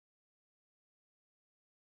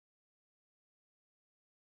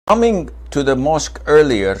Coming to the mosque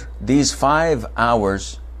earlier, these 5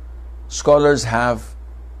 hours, scholars have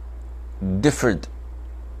differed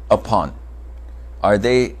upon. Are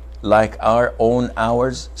they like our own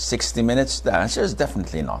hours, 60 minutes? The answer is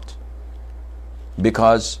definitely not.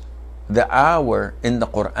 Because the hour in the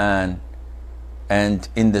Quran and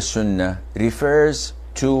in the Sunnah refers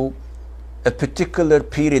to a particular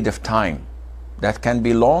period of time that can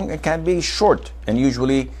be long and can be short, and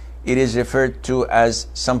usually it is referred to as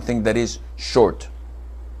something that is short.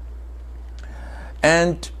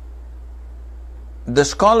 And the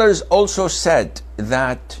scholars also said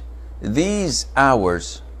that these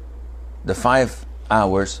hours, the 5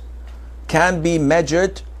 hours, can be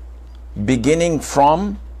measured beginning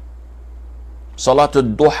from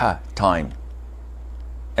Salatul Duha time,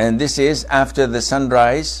 and this is after the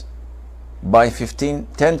sunrise by 10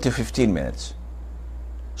 to 15 minutes.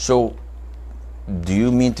 So do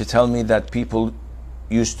you mean to tell me that people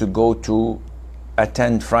used to go to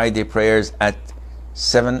attend Friday prayers at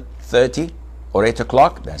 7:30 or 8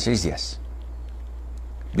 o'clock? The answer is yes.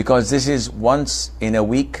 Because this is once in a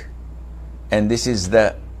week, and this is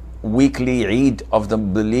the weekly Eid of the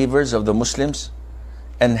believers, of the Muslims,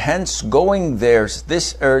 and hence going there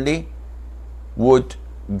this early would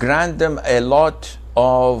grant them a lot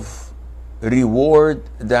of reward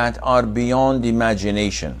that are beyond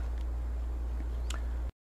imagination.